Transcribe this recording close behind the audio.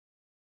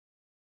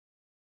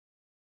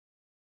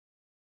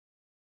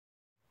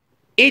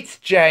It's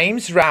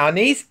James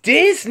Rowney's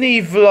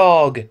Disney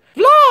vlog.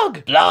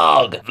 Vlog.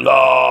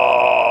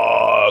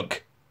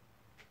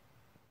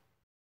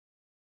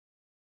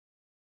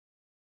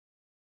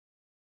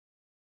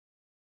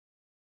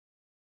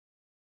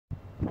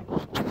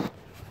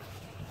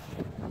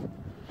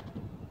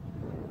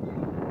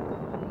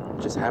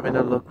 Just having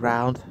a look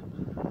round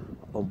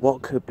on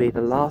what could be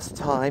the last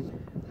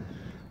time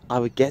I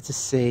would get to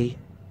see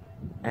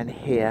and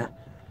hear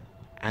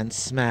and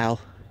smell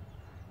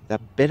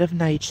that bit of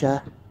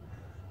nature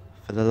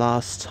for the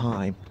last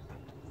time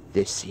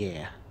this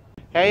year.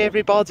 Hey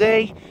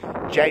everybody,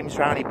 James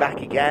Rowney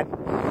back again.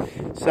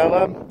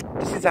 So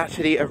this is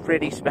actually a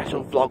really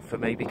special vlog for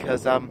me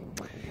because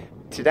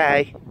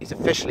today is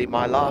officially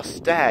my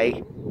last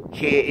day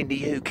here in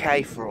the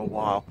UK for a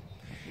while.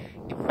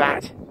 In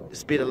fact,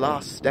 this will be the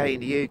last day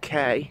in the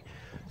UK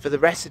for the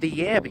rest of the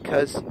year,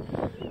 because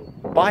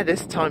by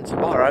this time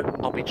tomorrow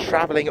I'll be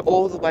travelling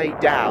all the way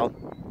down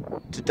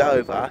to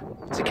Dover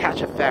to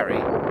catch a ferry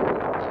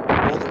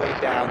all the way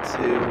down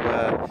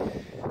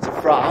to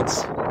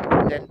France,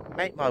 then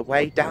make my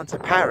way down to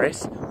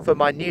Paris for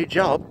my new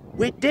job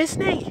with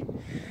Disney.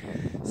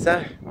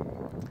 So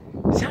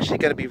it's actually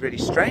going to be really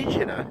strange,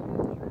 you know,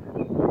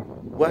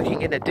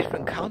 working in a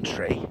different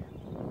country.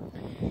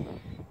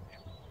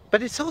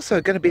 But it's also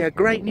going to be a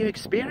great new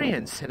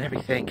experience and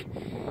everything.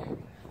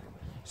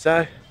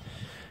 So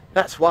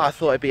that's why I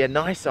thought it'd be a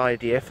nice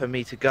idea for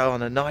me to go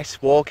on a nice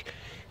walk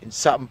in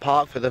Sutton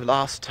Park for the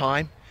last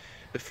time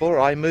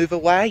before I move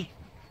away.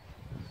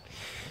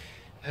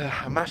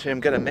 I'm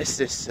going to miss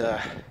this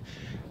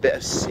bit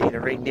of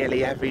scenery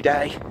nearly every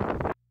day.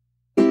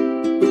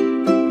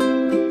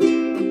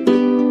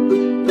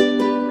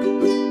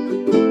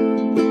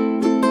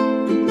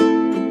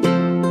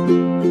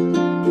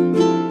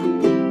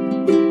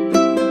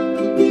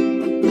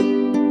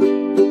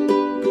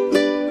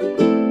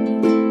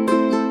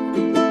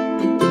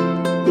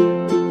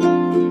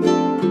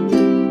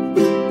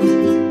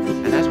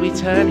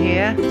 Turn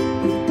here,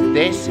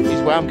 this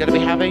is where I'm going to be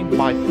having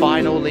my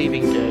final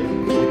leaving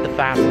do with the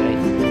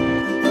family.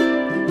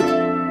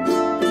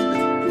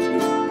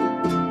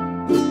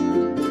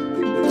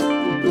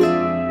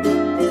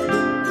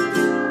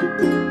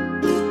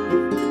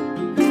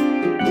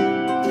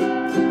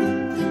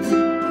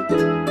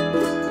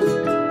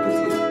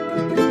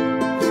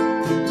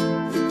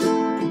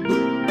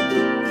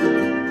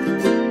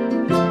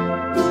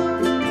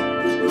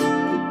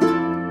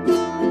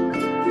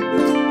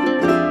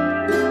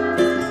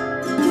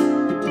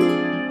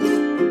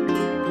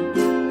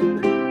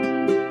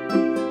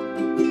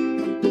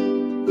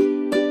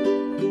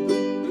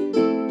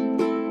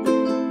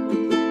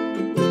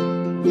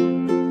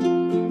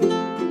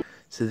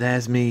 So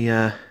there's me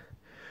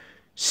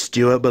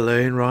Stuart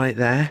balloon right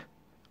there.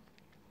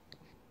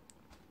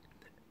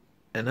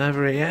 And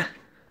over here,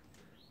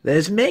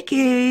 there's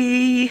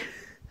Mickey.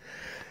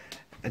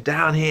 And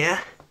down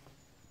here,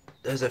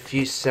 there's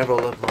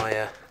several of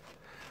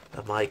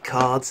my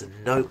cards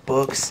and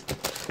notebooks.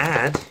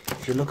 And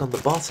if you look on the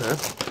bottom,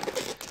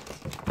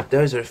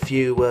 those are a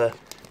few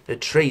the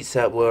treats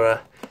that were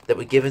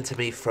given to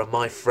me from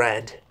my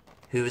friend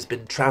who has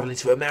been travelling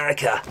to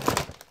America.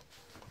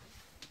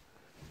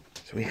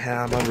 So we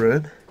have my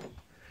room,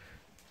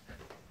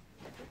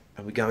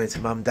 and we go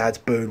into Mum and Dad's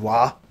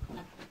boudoir.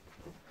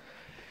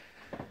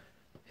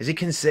 As you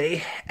can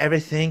see,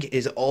 everything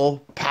is all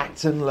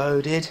packed and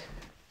loaded.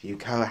 Few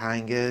coat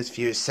hangers,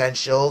 few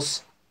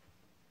essentials.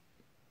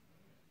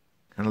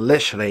 And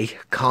literally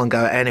can't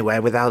go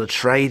anywhere without a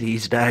tray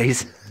these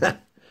days.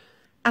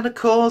 And of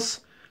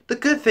course, the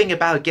good thing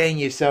about getting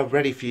yourself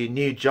ready for your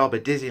new job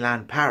at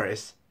Disneyland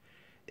Paris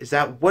is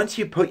that once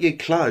you put your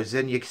clothes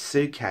in your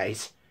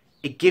suitcase,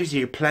 it gives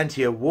you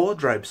plenty of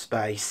wardrobe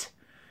space.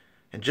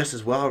 And just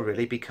as well,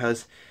 really,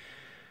 because,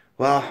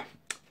 well,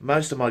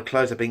 most of my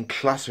clothes have been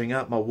clustering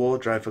up my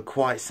wardrobe for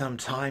quite some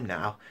time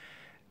now.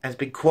 And it's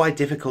been quite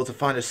difficult to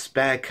find a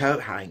spare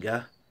coat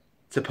hanger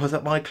to put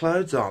up my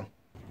clothes on.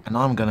 And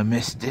I'm going to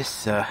miss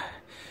this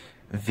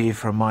view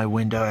from my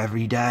window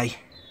every day.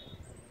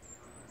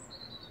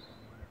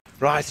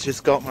 Right,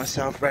 just got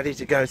myself ready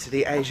to go to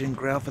the Asian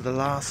Grill for the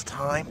last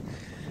time.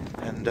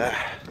 And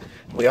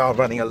we are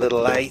running a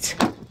little late.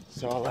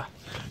 So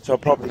I'll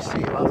probably see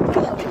you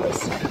after.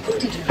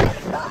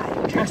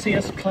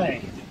 Cassius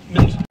Clay.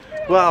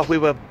 Well, we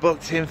were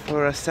booked in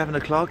for 7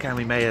 o'clock and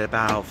we made it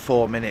about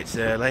 4 minutes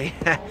early.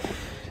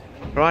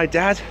 Right,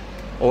 Dad?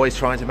 Always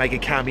trying to make a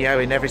cameo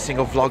in every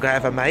single vlog I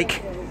ever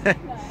make.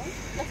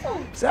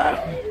 So,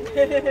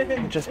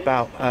 just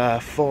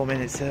about 4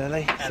 minutes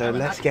early. So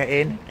let's get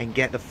in and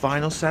get the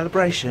final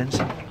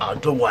celebrations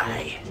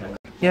underway.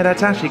 Yeah,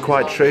 that's actually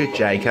quite true,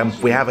 Jake.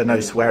 We have a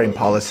no swearing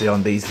policy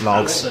on these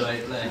vlogs.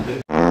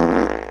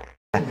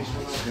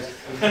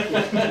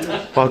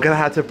 Well, I'm gonna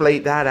have to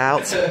bleep that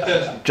out,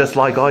 just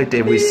like I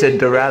did with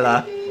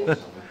Cinderella.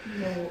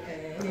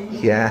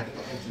 Yeah.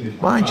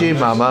 Mind you,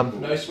 Mum.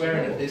 No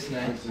swearing at Disney.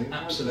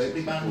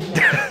 Absolutely banned.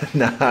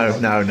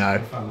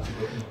 No.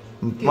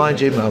 Mind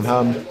you,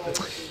 Mum.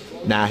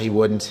 Nah, he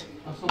wouldn't.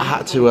 I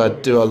had to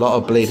do a lot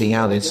of bleeding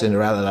out in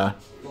Cinderella.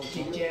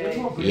 Did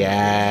you?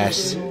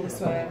 Yes. All the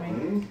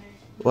swearing.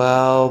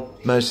 Well,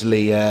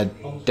 mostly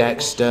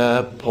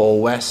Dexter,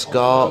 Paul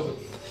Westcott,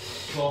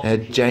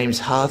 James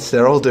Hutt.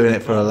 They're all doing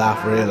it for a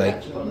laugh, really.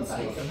 How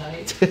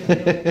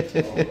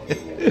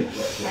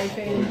you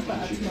feeling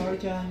about tomorrow,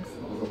 James?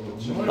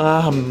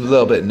 I'm a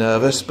little bit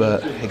nervous,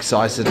 but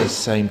excited at the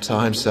same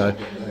time. So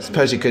I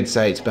suppose you could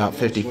say it's about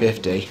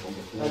 50-50.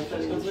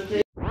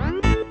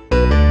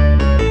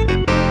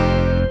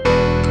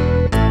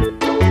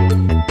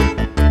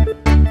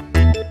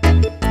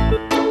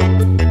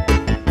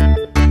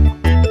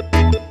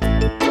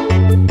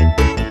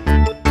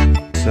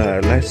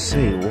 So let's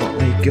see what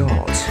they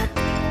got.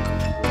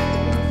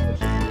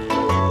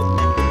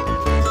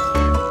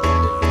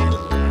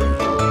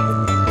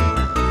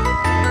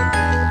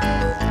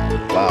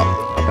 Well,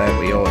 I bet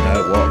we all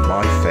know what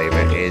my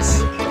favourite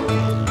is.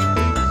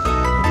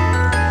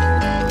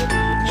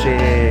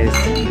 Cheers.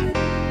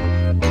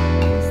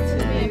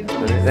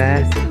 Put it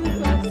there.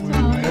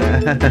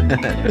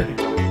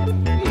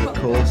 Of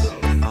course,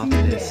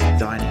 after this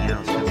dining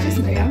out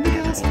for me.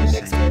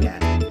 Yeah.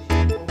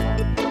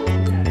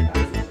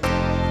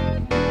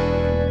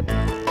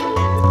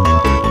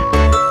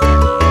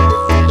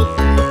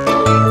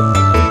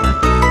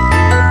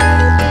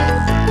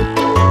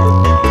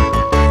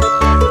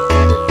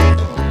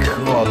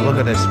 Look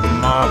at this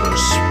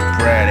marvellous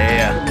spread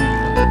here.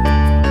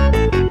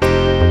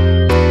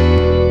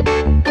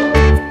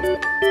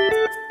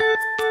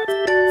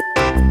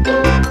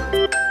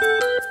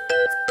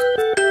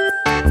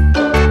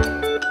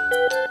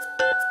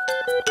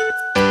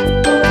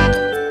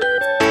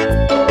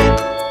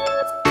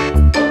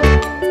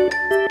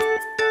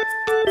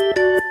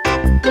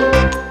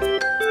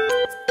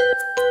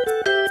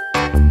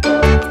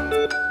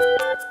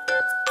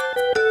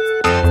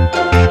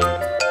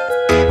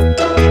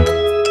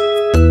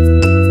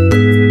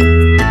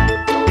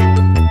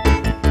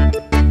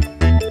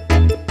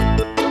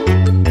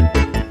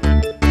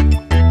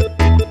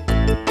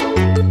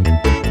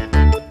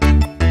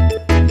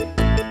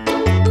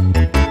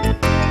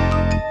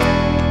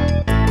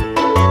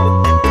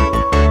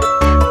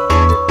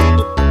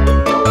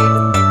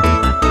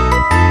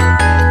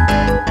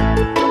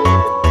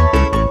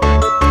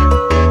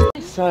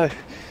 So,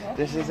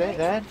 this is it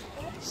then.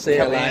 See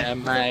you later,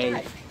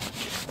 mate.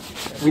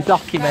 We're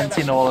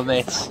documenting all of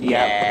this.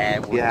 Yeah,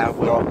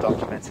 we're all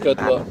documented. Good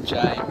luck,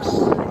 James.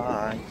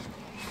 Bye.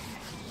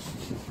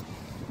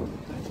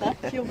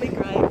 You'll be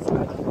great.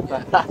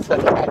 That's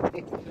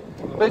okay.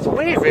 But it's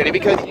weird, really,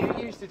 because you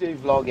used to do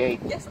vlogging.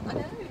 Yes, I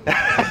know.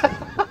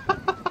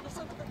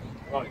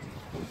 Right.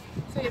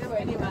 So you know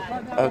anyway.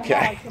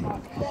 Okay.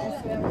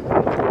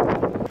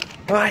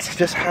 Right,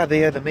 just had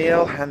the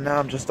meal, and now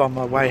I'm just on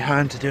my way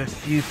home to do a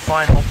few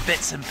final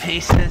bits and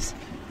pieces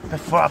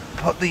before I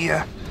put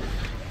the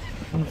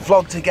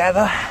vlog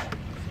together,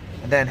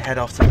 and then head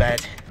off to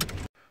bed.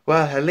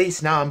 Well, at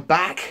least now I'm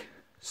back,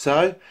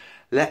 so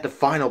let the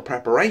final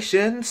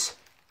preparations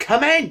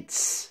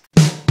commence!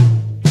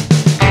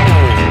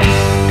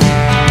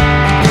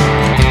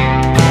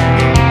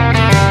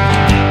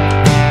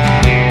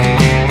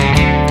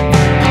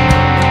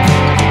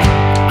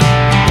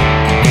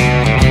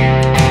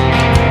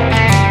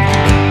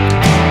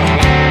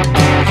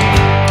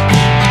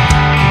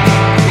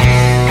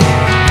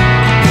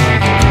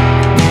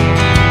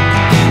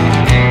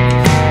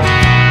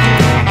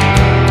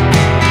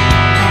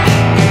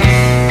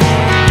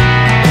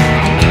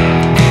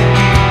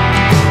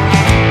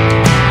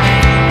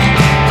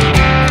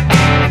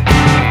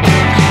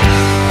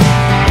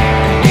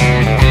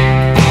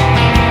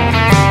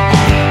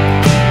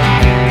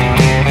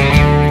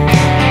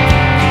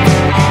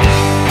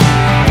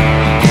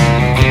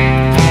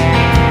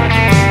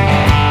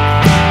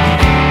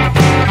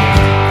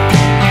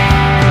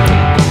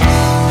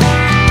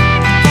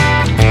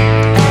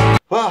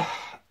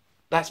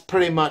 That's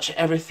pretty much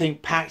everything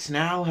packed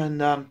now,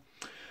 and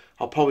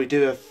I'll probably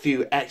do a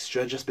few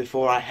extra just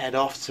before I head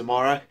off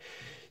tomorrow.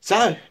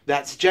 So,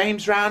 that's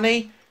James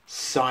Rowney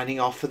signing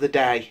off for the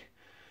day.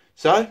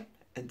 So,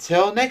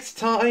 until next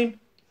time,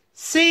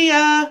 see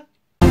ya!